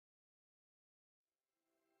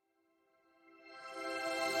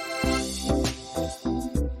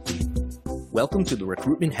Welcome to the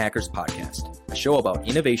Recruitment Hackers Podcast, a show about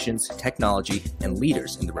innovations, technology, and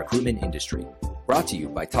leaders in the recruitment industry. Brought to you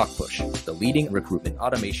by TalkPush, the leading recruitment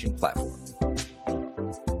automation platform.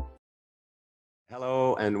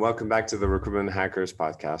 Hello, and welcome back to the Recruitment Hackers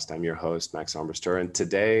Podcast. I'm your host, Max Armbruster, and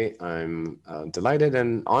today I'm delighted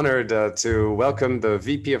and honored to welcome the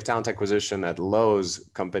VP of Talent Acquisition at Lowe's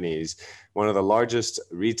Companies, one of the largest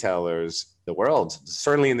retailers in the world,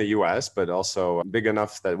 certainly in the US, but also big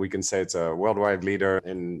enough that we can say it's a worldwide leader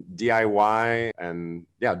in DIY and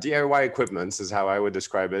DIY equipments is how I would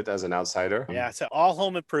describe it as an outsider. Yeah, it's all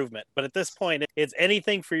home improvement, but at this point, it's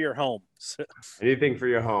anything for your home. Anything for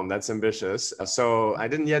your home. That's ambitious. So I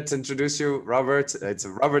didn't yet introduce you, Robert. It's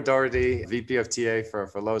Robert Doherty, VP of TA for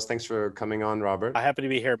Lowe's. Thanks for coming on, Robert. I'm happy to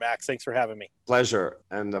be here, Max. Thanks for having me. Pleasure.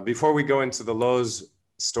 And before we go into the Lowe's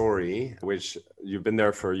story, which you've been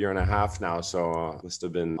there for a year and a half now, so must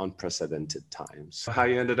have been unprecedented times. How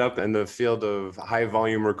you ended up in the field of high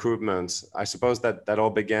volume recruitment, I suppose that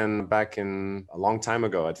all began back in a long time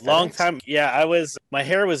ago at FedEx. Long time. Yeah, my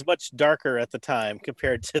hair was much darker at the time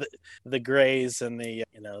compared to the grays and the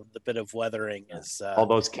bit of weathering. All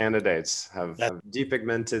those candidates have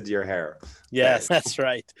depigmented your hair. Yes, that's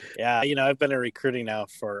right. Yeah, I've been in recruiting now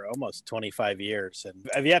for almost 25 years, and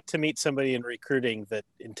I've yet to meet somebody in recruiting that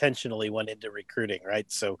intentionally went into recruiting,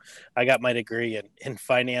 right? So I got my degree in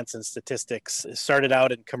finance and statistics, started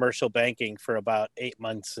out in commercial banking for about 8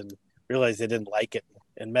 months and realized I didn't like it,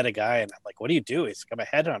 and met a guy and I'm like, what do you do? He's like, I'm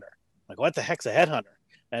a headhunter. I'm like, what the heck's a headhunter?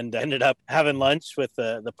 And ended up having lunch with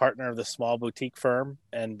the partner of the small boutique firm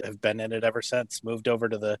and have been in it ever since. Moved over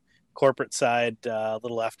to the corporate side a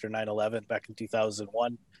little after 9/11 back in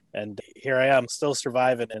 2001. And here I am, still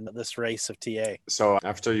surviving in this race of TA. So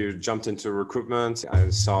after you jumped into recruitment, I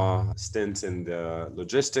saw a stint in the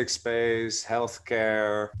logistics space,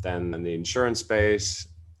 healthcare, then in the insurance space,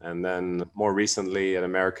 and then more recently at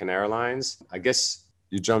American Airlines. I guess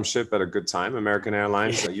you jumped ship at a good time, American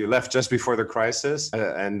Airlines. You left just before the crisis,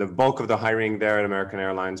 and the bulk of the hiring there at American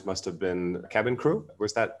Airlines must have been cabin crew.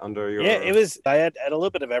 Was that under your... Yeah, it was. I had a little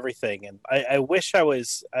bit of everything, and I wish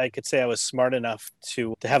I could say I was smart enough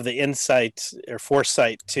to have the insight or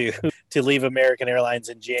foresight to leave American Airlines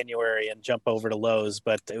in January and jump over to Lowe's,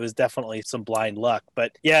 but it was definitely some blind luck.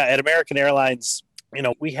 But yeah, at American Airlines,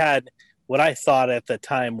 we had what I thought at the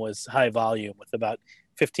time was high volume with about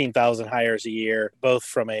 15,000 hires a year, both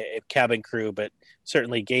from a cabin crew, but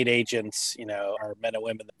certainly gate agents, our men and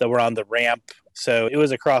women that were on the ramp. So it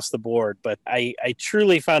was across the board. But I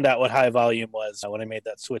truly found out what high volume was when I made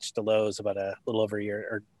that switch to Lowe's about a little over a year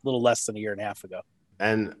or a little less than a year and a half ago.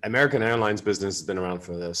 And American Airlines business has been around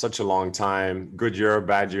for such a long time. Good year,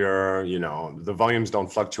 bad year, the volumes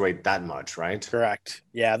don't fluctuate that much, right? Correct.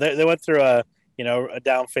 Yeah, they went through a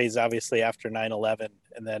down phase, obviously, after 9/11.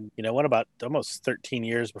 And then, went about almost 13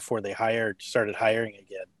 years before they started hiring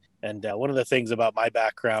again. And one of the things about my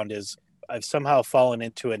background is I've somehow fallen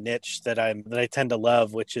into a niche that I tend to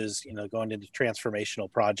love, which is, going into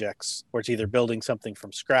transformational projects where it's either building something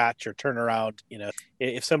from scratch or turnaround.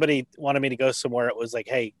 If somebody wanted me to go somewhere, it was like,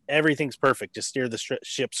 hey, everything's perfect. Just steer the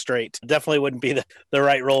ship straight. Definitely wouldn't be the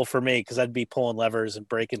right role for me because I'd be pulling levers and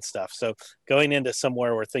breaking stuff. So going into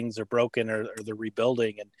somewhere where things are broken or they're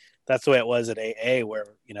rebuilding, and that's the way it was at AA, where,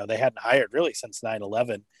 they hadn't hired really since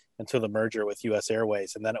 9/11 until the merger with US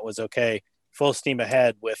Airways. And then it was okay, full steam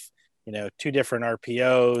ahead with 2 different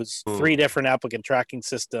RPOs, 3 different applicant tracking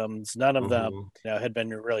systems. None of them, had been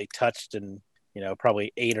really touched in,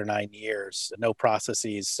 probably 8 or 9 years, no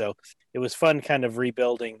processes. So it was fun kind of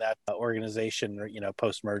rebuilding that organization,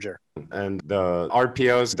 post-merger. And the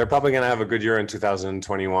RPOs, they're probably going to have a good year in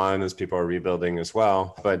 2021 as people are rebuilding as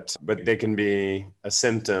well. But they can be a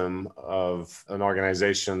symptom of an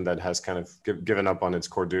organization that has kind of given up on its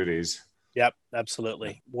core duties. Yep,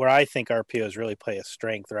 absolutely. Where I think RPOs really play a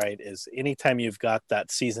strength, right, is anytime you've got that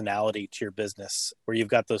seasonality to your business, where you've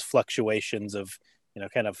got those fluctuations of,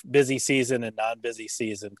 kind of busy season and non-busy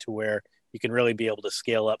season to where you can really be able to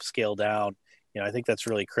scale up, scale down. I think that's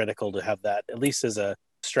really critical to have that, at least as a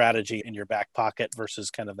strategy in your back pocket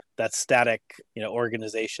versus kind of that static,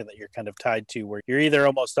 organization that you're kind of tied to where you're either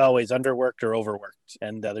almost always underworked or overworked.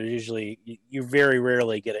 And they're usually, you very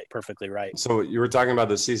rarely get it perfectly right. So you were talking about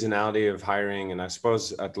the seasonality of hiring, and I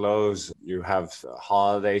suppose at Lowe's you have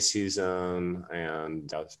holiday season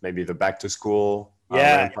and maybe the back to school.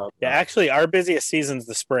 Yeah. Actually, our busiest season's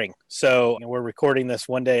the spring. So we're recording this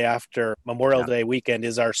one day after Memorial Day weekend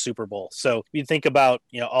is our Super Bowl. So you think about,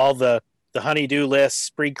 all the honey-do lists,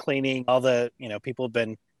 spring cleaning, all the, people have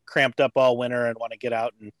been cramped up all winter and want to get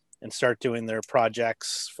out and start doing their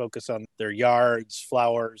projects, focus on their yards,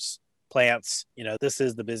 flowers, plants. This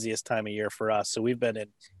is the busiest time of year for us. So we've been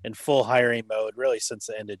in full hiring mode really since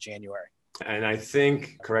the end of January. And I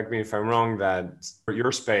think, correct me if I'm wrong, that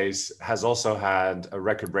your space has also had a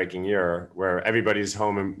record-breaking year where everybody's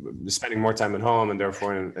home and spending more time at home and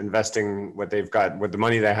therefore investing what they've got, what the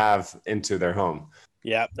money they have into their home.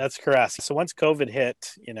 Yeah, that's correct. So once COVID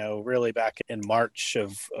hit, really back in March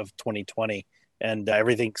of 2020 and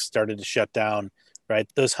everything started to shut down, right?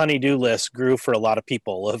 Those honey-do lists grew for a lot of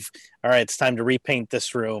people of, all right, it's time to repaint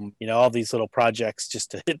this room, all these little projects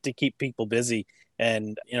just to keep people busy.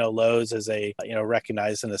 And, Lowe's as a,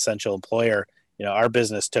 recognized and essential employer, our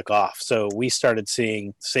business took off. So we started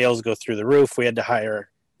seeing sales go through the roof. We had to hire,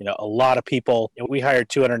 a lot of people. We hired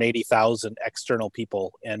 280,000 external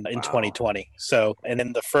people in 2020. So, and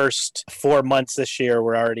in the first 4 months this year,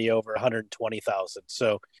 we're already over 120,000.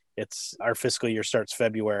 So our fiscal year starts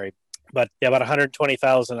February. But yeah, about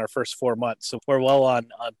 120,000 our first 4 months. So we're well on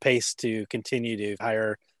pace to continue to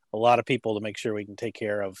hire a lot of people to make sure we can take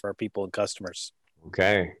care of our people and customers.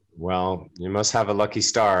 Okay. Well, you must have a lucky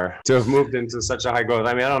star to have moved into such a high growth.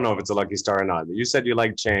 I mean, I don't know if it's a lucky star or not, but you said you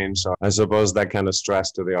like change. So I suppose that kind of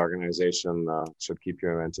stress to the organization should keep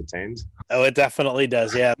you entertained. Oh, it definitely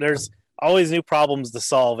does. Yeah. There's always new problems to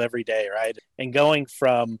solve every day, right? And going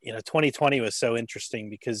from, 2020 was so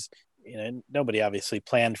interesting because nobody obviously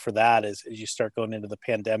planned for that as you start going into the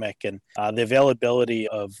pandemic, and the availability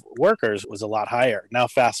of workers was a lot higher. Now,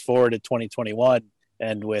 fast forward to 2021,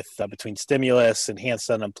 and with between stimulus, enhanced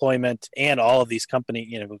unemployment, and all of these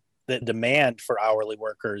companies, the demand for hourly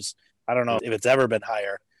workers, I don't know if it's ever been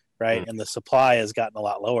higher, right? And the supply has gotten a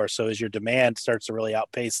lot lower. So as your demand starts to really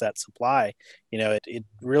outpace that supply, it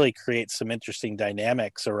really creates some interesting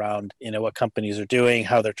dynamics around, what companies are doing,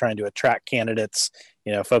 how they're trying to attract candidates,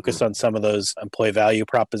 focus on some of those employee value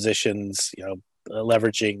propositions,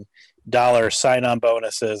 leveraging dollar sign-on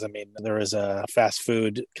bonuses. I mean, there was a fast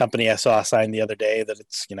food company I saw a sign the other day that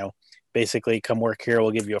it's, basically come work here,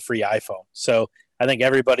 we'll give you a free iPhone. So I think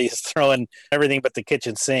everybody's throwing everything but the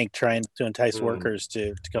kitchen sink, trying to entice workers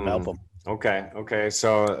to come help them. Okay.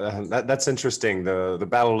 So that's interesting. The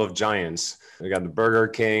battle of giants. We got the Burger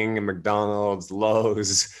King, McDonald's,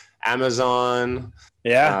 Lowe's, Amazon.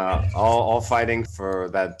 Yeah. All fighting for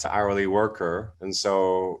that hourly worker. And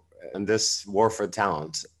so in this war for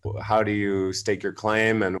talent, how do you stake your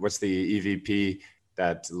claim, and what's the EVP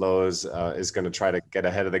that Lowe's is going to try to get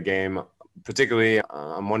ahead of the game? Particularly,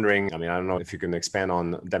 I'm wondering, I don't know if you can expand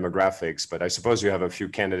on demographics, but I suppose you have a few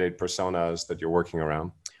candidate personas that you're working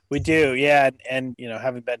around. We do, yeah. And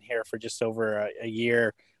having been here for just over a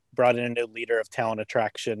year, brought in a new leader of talent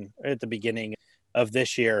attraction at the beginning of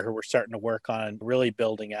this year, who we're starting to work on really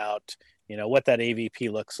building out what that AVP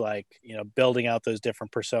looks like, building out those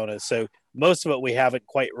different personas. So most of it we haven't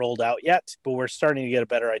quite rolled out yet, but we're starting to get a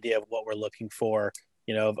better idea of what we're looking for,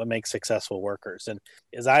 make successful workers. And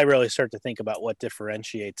as I really start to think about what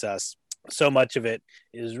differentiates us, so much of it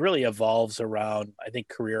is really evolves around, I think,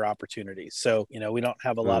 career opportunities. So, we don't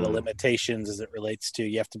have a lot of limitations as it relates to,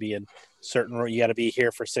 you have to be in certain, you got to be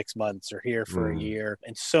here for 6 months or here for a year.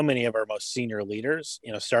 And so many of our most senior leaders,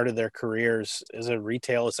 started their careers as a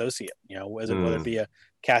retail associate, whether it be a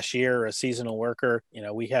cashier or a seasonal worker.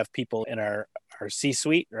 We have people in our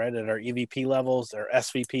C-suite, right, at our EVP levels, our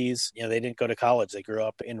SVPs, they didn't go to college. They grew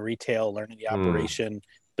up in retail, learning the operation,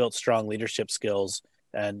 built strong leadership skills.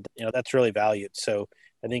 And, that's really valued. So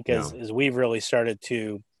I think as we've really started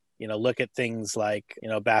to, look at things like,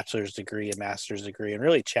 bachelor's degree and master's degree and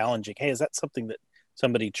really challenging, hey, is that something that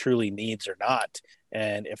somebody truly needs or not?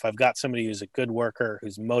 And if I've got somebody who's a good worker,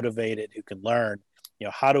 who's motivated, who can learn,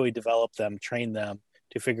 how do we develop them, train them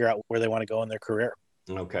to figure out where they want to go in their career?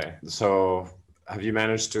 Okay. So have you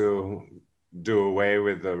managed to do away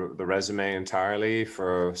with the resume entirely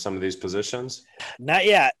for some of these positions? Not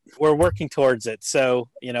yet. We're working towards it. So,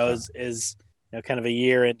 is kind of a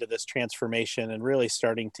year into this transformation and really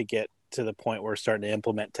starting to get to the point where we're starting to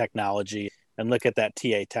implement technology and look at that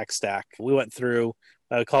TA tech stack. We went through,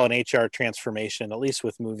 I would call an HR transformation, at least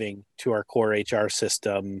with moving to our core HR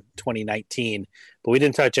system 2019, but we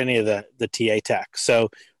didn't touch any of the TA tech. So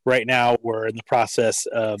right now, we're in the process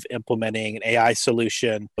of implementing an AI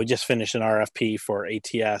solution. We just finished an RFP for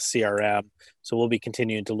ATS, CRM. So we'll be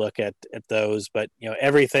continuing to look at those. But,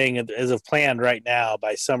 everything is of planned right now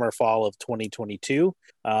by summer, fall of 2022,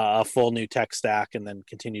 a full new tech stack, and then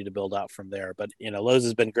continue to build out from there. But, Lowe's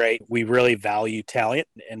has been great. We really value talent,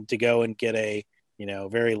 and to go and get a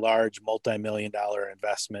very large multi-million-dollar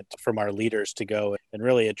investment from our leaders to go and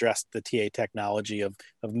really address the TA technology of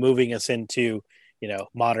moving us into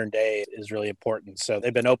modern day is really important. So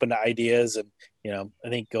they've been open to ideas, and I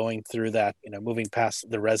think going through that, moving past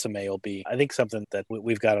the resume will be, I think, something that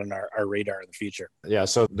we've got on our radar in the future. Yeah.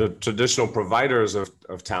 So the traditional providers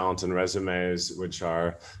of talent and resumes, which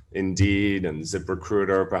are Indeed and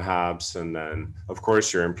ZipRecruiter, perhaps, and then of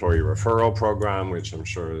course your employee referral program, which I'm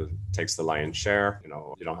sure takes the lion's share.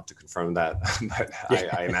 You don't have to confirm that,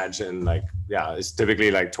 but I imagine it's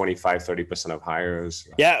typically like 25-30% of hires.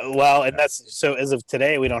 Yeah, well, and that's so as of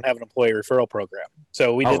today, we don't have an employee referral program.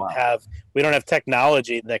 So we don't have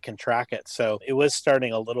technology that can track it. So it was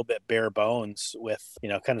starting a little bit bare bones with,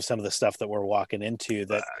 kind of some of the stuff that we're walking into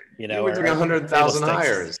that, you were doing 100,000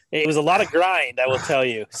 hires. It was a lot of grind, I will tell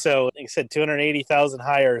you. So like I said, 280,000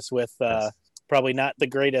 hires with probably not the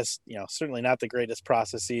greatest, certainly not the greatest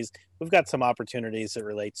processes. We've got some opportunities that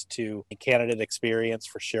relates to candidate experience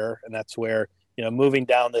for sure. And that's where, moving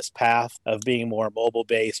down this path of being more mobile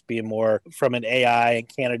based, being more from an AI and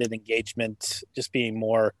candidate engagement, just being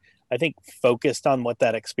more, I think, focused on what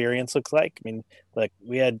that experience looks like. I mean,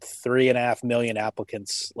 we had 3.5 million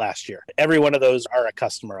applicants last year. Every one of those are a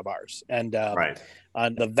customer of ours. And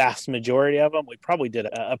on the vast majority of them, we probably did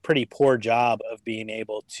a pretty poor job of being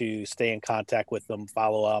able to stay in contact with them,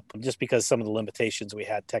 follow up, just because some of the limitations we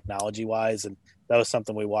had technology wise. And that was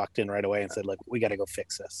something we walked in right away and said, look, we got to go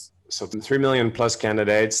fix this. So 3 million plus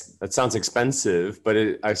candidates, that sounds expensive, but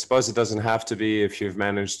I suppose it doesn't have to be if you've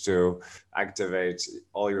managed to activate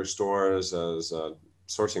all your stores as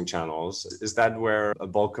sourcing channels. Is that where a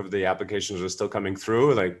bulk of the applications are still coming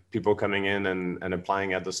through, like people coming in and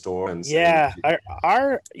applying at the store? And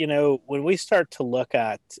our when we start to look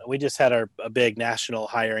at, we just had a big national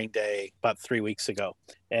hiring day about 3 weeks ago.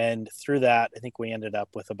 And through that, I think we ended up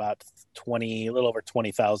with about a little over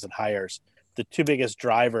 20,000 hires. The two biggest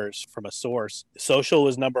drivers from a source, social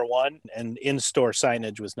was number one and in-store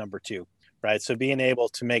signage was number two, right? So being able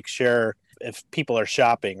to make sure if people are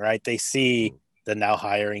shopping, right, they see the now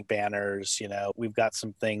hiring banners, we've got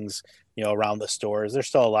some things, around the stores. There's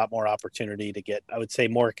still a lot more opportunity to get, I would say,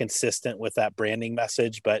 more consistent with that branding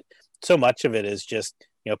message. But so much of it is just,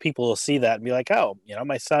 people will see that and be like, oh,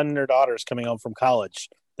 my son or daughter is coming home from college.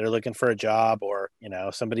 They're looking for a job, or,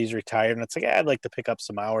 somebody's retired and it's like, I'd like to pick up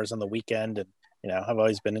some hours on the weekend. And, I've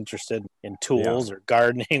always been interested in tools or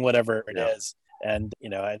gardening, whatever it is. And,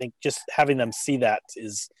 I think just having them see that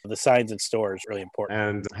is the signs in stores really important.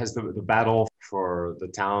 And has the battle for the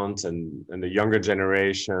talent and the younger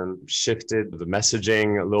generation shifted the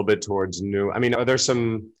messaging a little bit towards are there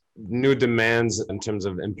some new demands in terms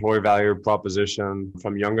of employee value proposition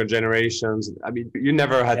from younger generations? I mean, you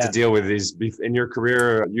never had to deal with these in your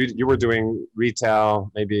career. You were doing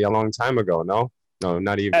retail maybe a long time ago, no? No,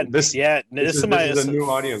 not even. This is a new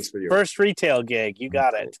audience for you. First retail gig, you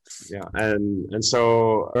got it. Yeah, and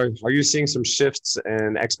so are you seeing some shifts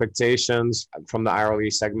in expectations from the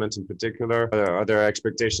hourly segment in particular? Are there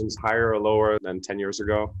expectations higher or lower than 10 years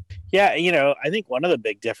ago? Yeah, I think one of the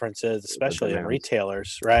big differences, especially in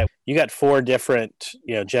retailers, right? You got 4 different,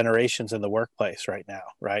 generations in the workplace right now,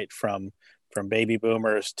 right? From baby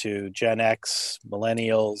boomers to Gen X,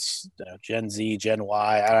 millennials, Gen Z, Gen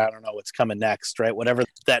Y. I don't know what's coming next, right? Whatever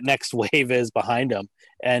that next wave is behind them.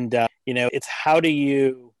 And, it's how do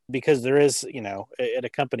you, because there is, at a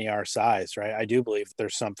company our size, right? I do believe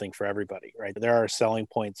there's something for everybody, right? There are selling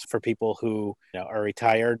points for people who are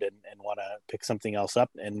retired and want to pick something else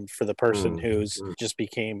up. And for the person who's just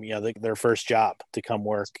became, their first job to come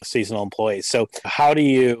work, seasonal employees. So how do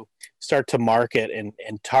you start to market and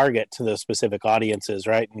target to those specific audiences,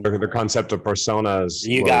 right? And the concept of personas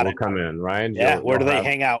will come in, right? Yeah, where do they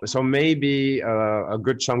hang out? So maybe a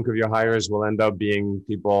good chunk of your hires will end up being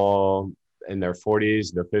people in their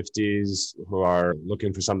 40s, their 50s, who are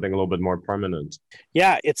looking for something a little bit more permanent.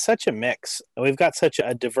 Yeah, it's such a mix. We've got such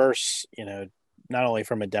a diverse, not only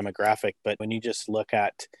from a demographic, but when you just look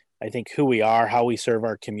at, I think, who we are, how we serve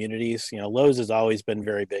our communities. Lowe's has always been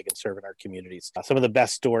very big in serving our communities. Some of the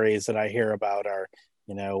best stories that I hear about are,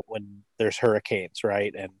 when there's hurricanes,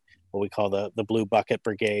 right? And what we call the Blue Bucket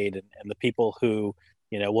Brigade and the people who,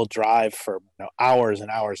 will drive for hours and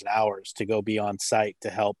hours and hours to go be on site to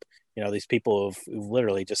help, these people who've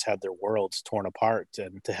literally just had their worlds torn apart,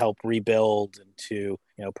 and to help rebuild and to,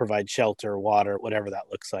 provide shelter, water, whatever that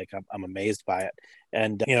looks like. I'm amazed by it.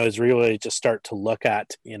 And, as we really just start to look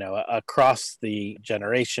at, across the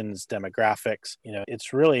generations, demographics,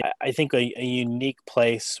 it's really, I think, a unique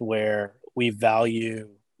place where we value,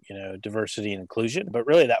 diversity and inclusion, but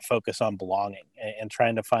really that focus on belonging and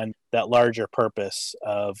trying to find that larger purpose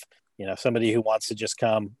of, somebody who wants to just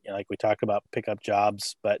come, like we talk about, pick up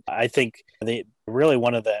jobs. But I think really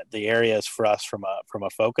one of the areas for us from a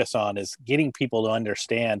focus on is getting people to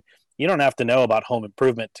understand you don't have to know about home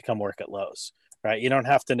improvement to come work at Lowe's, right? You don't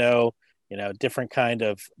have to know, different kind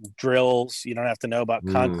of drills. You don't have to know about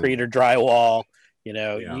concrete or drywall.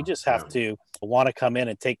 You just have to want to come in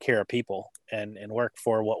and take care of people and work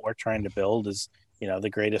for what we're trying to build is, the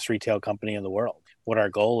greatest retail company in the world, what our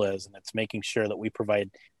goal is. And it's making sure that we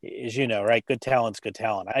provide, as you know, right? Good talent's good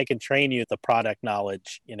talent. I can train you the product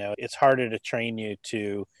knowledge. It's harder to train you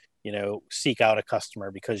to, seek out a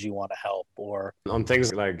customer because you want to help or on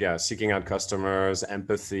things like, seeking out customers,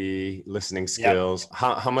 empathy, listening skills.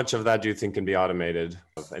 Yep. How much of that do you think can be automated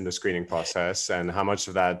in the screening process? And how much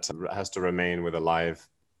of that has to remain with a live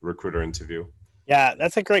recruiter interview? Yeah,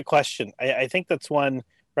 that's a great question. I think that's one,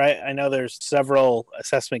 right? I know there's several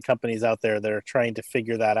assessment companies out there that are trying to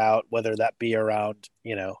figure that out, whether that be around,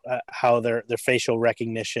 how their facial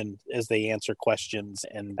recognition as they answer questions.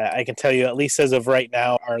 And I can tell you, at least as of right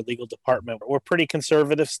now, our legal department, we're pretty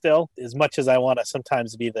conservative still. As much as I want to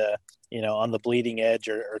sometimes be the, on the bleeding edge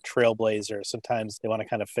or trailblazer, sometimes they want to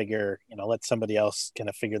kind of figure, let somebody else kind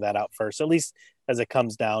of figure that out first, at least as it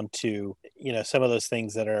comes down to, some of those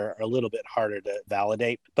things that are a little bit harder to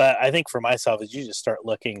validate. But I think for myself, is you just start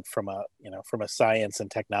looking from a science and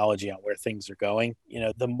technology on where things are going.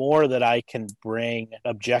 The more that I can bring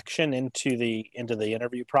objection into the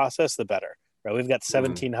interview process, the better. Right? We've got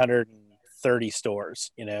 1,730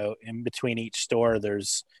 stores. In between each store,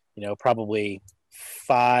 there's probably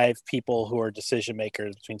 5 people who are decision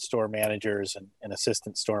makers between store managers and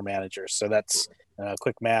assistant store managers. So that's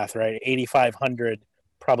quick math, right? 8,500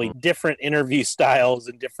 probably different interview styles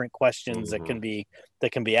and different questions that can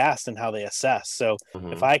be asked and how they assess. So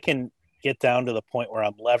if I can get down to the point where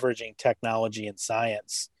I'm leveraging technology and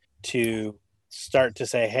science to start to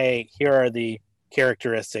say, hey, here are the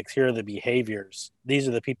characteristics, here are the behaviors, these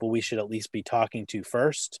are the people we should at least be talking to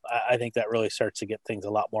first, I think that really starts to get things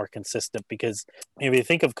a lot more consistent. Because if you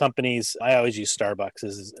think of companies, I always use Starbucks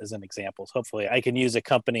as an example. So hopefully I can use a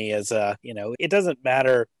company as it doesn't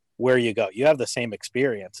matter where you go, you have the same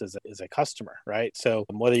experience as a customer, right? So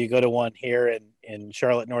whether you go to one here in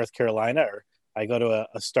Charlotte, North Carolina, or I go to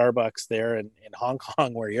a Starbucks there in Hong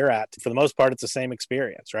Kong where you're at, for the most part, it's the same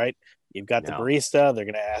experience, right? You've got the barista, they're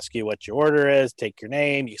going to ask you what your order is, take your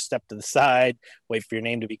name, you step to the side, wait for your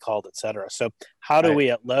name to be called, etc. So how do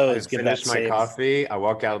we at Lowe's get that same... I finish my coffee, I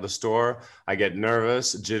walk out of the store, I get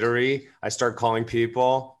nervous, jittery, I start calling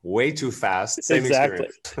people way too fast, same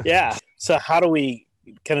experience. Yeah. So how do we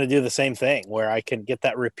kind of do the same thing where I can get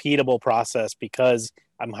that repeatable process because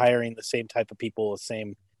I'm hiring the same type of people, the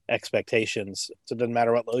same expectations. So it doesn't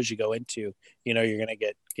matter what Lowe's you go into, you're going to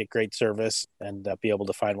get great service and be able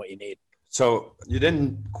to find what you need. So you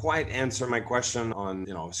didn't quite answer my question on,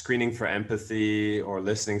 screening for empathy or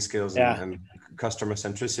listening skills and customer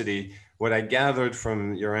centricity. What I gathered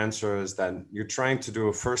from your answer is that you're trying to do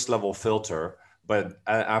a first level filter, but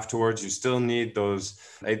afterwards you still need those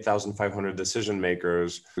 8,500 decision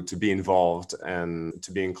makers to be involved and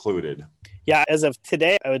to be included. Yeah, as of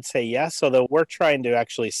today, I would say yes. Although we're trying to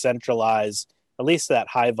actually centralize at least that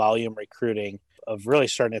high volume recruiting, of really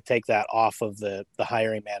starting to take that off of the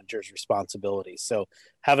hiring manager's responsibilities. So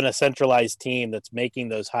having a centralized team that's making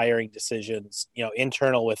those hiring decisions,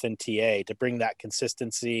 internal within TA, to bring that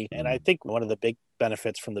consistency. And I think one of the big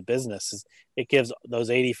benefits from the business is it gives those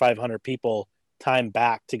 8,500 people time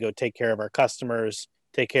back to go take care of our customers,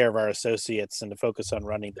 take care of our associates, and to focus on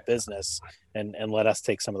running the business and let us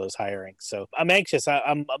take some of those hiring. So I'm anxious.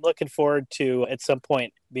 I'm looking forward to at some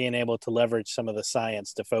point being able to leverage some of the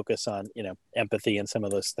science to focus on, empathy and some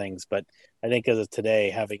of those things. But I think as of today,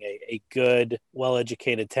 having a good,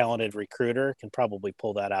 well-educated, talented recruiter can probably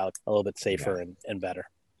pull that out a little bit safer and better.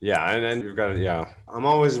 Yeah, and you've got I'm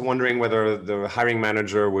always wondering whether the hiring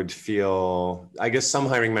manager would feel, I guess some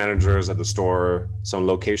hiring managers at the store, some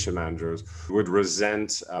location managers would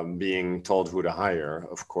resent being told who to hire,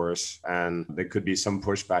 of course, and there could be some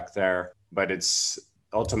pushback there. But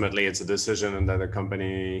ultimately it's a decision that a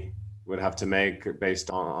company would have to make based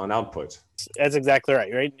on output. That's exactly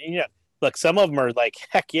right? Look, some of them are like,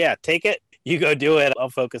 heck yeah, take it. You go do it. I'll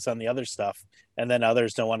focus on the other stuff. And then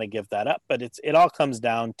others don't want to give that up. But it all comes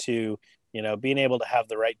down to, being able to have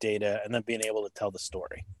the right data and then being able to tell the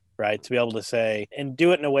story, right? To be able to say and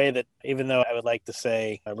do it in a way that, even though I would like to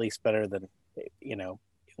say at least better than,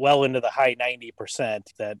 well into the high 90%,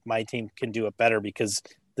 that my team can do it better because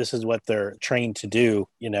this is what they're trained to do.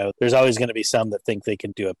 There's always going to be some that think they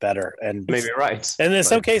can do it better. And maybe right. And in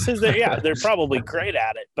some cases, they're probably great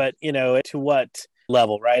at it. But, to what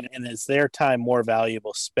level, right? And is their time more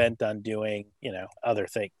valuable spent on doing, other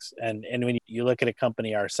things? And when you look at a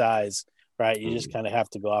company our size, right? You just kind of have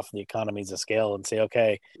to go off the economies of scale and say,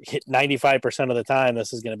 okay, hit 95% of the time,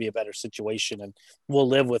 this is going to be a better situation. And we'll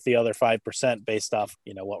live with the other 5% based off,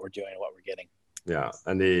 what we're doing and what we're getting. Yeah.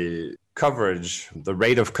 And the coverage, the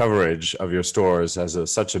rate of coverage of your stores has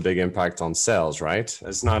such a big impact on sales, right?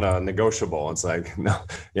 It's not negotiable. It's like, no,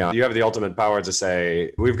 you have the ultimate power to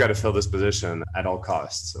say, we've got to fill this position at all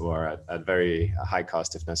costs or at very high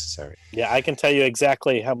cost if necessary. Yeah, I can tell you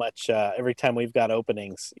exactly how much every time we've got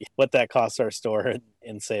openings, what that costs our store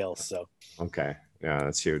in sales. So, okay. Yeah,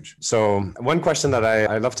 that's huge. So one question that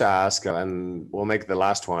I love to ask, and we'll make the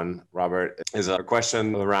last one, Robert, is a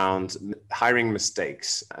question around hiring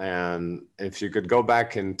mistakes. And if you could go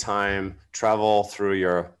back in time, travel through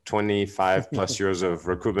your 25 plus years of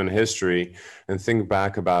recruitment history and think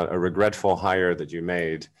back about a regretful hire that you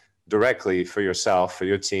made directly for yourself, for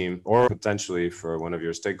your team, or potentially for one of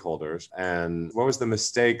your stakeholders. And what was the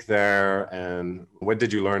mistake there and what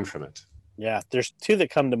did you learn from it? Yeah, there's two that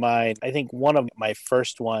come to mind. I think one of my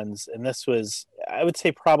first ones, and this was, I would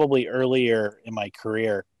say probably earlier in my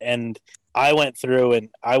career, and I went through and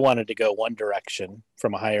I wanted to go one direction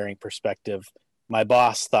from a hiring perspective. My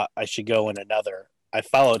boss thought I should go in another. I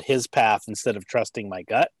followed his path instead of trusting my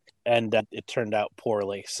gut, and it turned out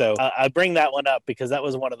poorly. So I bring that one up because that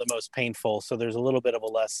was one of the most painful. So there's a little bit of a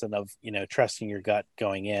lesson of, trusting your gut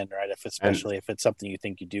going in, right? Especially if it's something you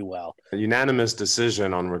think you do well. A unanimous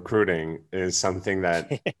decision on recruiting is something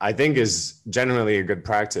that I think is generally a good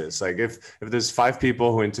practice. Like if there's 5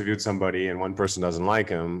 people who interviewed somebody and one person doesn't like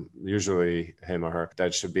him, usually him or her,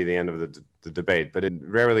 that should be the end of the debate, but it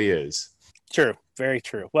rarely is. True. Very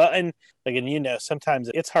true. Well, and again,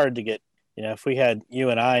 sometimes it's hard to get, if we had you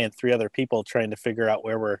and I and 3 other people trying to figure out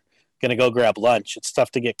where we're going to go grab lunch, it's tough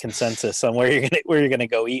to get consensus on where you're going to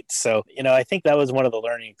go eat. So, I think that was one of the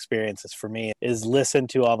learning experiences for me is listen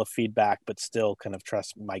to all the feedback, but still kind of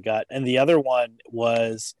trust my gut. And the other one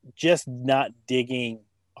was just not digging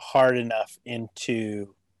hard enough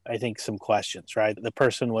into, I think, some questions, right? The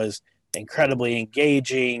person was incredibly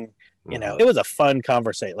engaging. It was a fun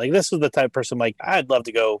conversation. Like this was the type of person like, I'd love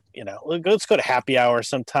to go, let's go to happy hour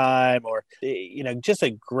sometime or, just a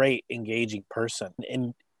great engaging person.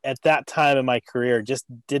 And at that time in my career, just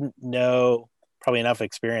didn't know probably enough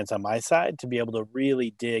experience on my side to be able to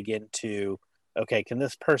really dig into, okay, can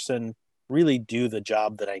this person really do the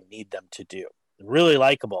job that I need them to do? Really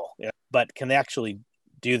likable, but can they actually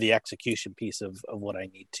do the execution piece of what I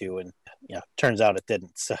need to? And, turns out it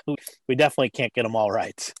didn't. So we definitely can't get them all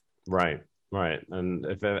right. Right. And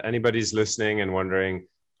if anybody's listening and wondering,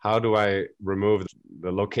 how do I remove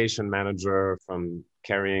the location manager from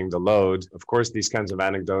carrying the load? Of course, these kinds of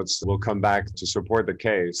anecdotes will come back to support the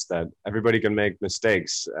case that everybody can make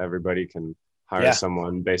mistakes. Everybody can hire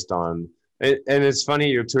someone based on it. And it's funny,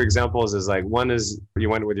 your 2 examples is like, one is you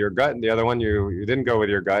went with your gut and the other one, you didn't go with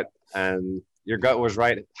your gut and your gut was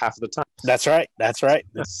right half the time. That's right.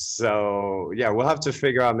 So we'll have to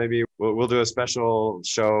figure out, maybe we'll do a special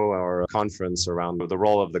show or a conference around the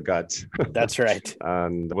role of the gut. That's right.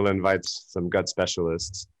 And we'll invite some gut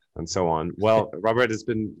specialists and so on. Well, Robert, it's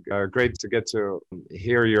been great to get to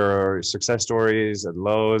hear your success stories at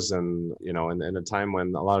Lowe's and, in a time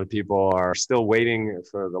when a lot of people are still waiting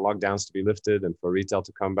for the lockdowns to be lifted and for retail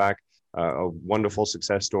to come back. A wonderful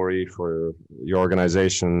success story for your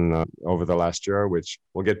organization over the last year, which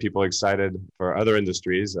will get people excited for other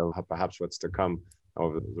industries of perhaps what's to come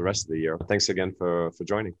over the rest of the year. Thanks again for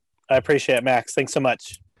joining. I appreciate it, Max. Thanks so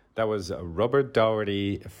much. That was Robert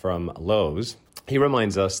Doherty from Lowe's. He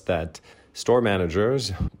reminds us that store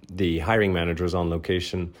managers, the hiring managers on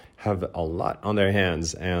location, have a lot on their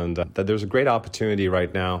hands and that there's a great opportunity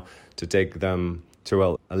right now to take them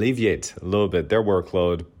to alleviate a little bit their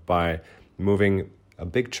workload by moving a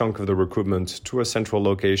big chunk of the recruitment to a central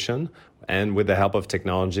location and with the help of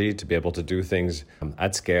technology to be able to do things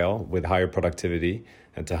at scale with higher productivity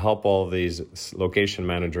and to help all of these location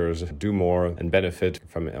managers do more and benefit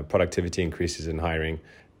from productivity increases in hiring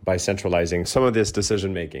by centralizing some of this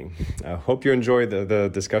decision making. I hope you enjoyed the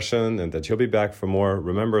discussion and that you'll be back for more.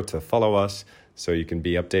 Remember to follow us so you can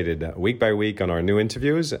be updated week by week on our new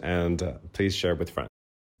interviews and please share with friends.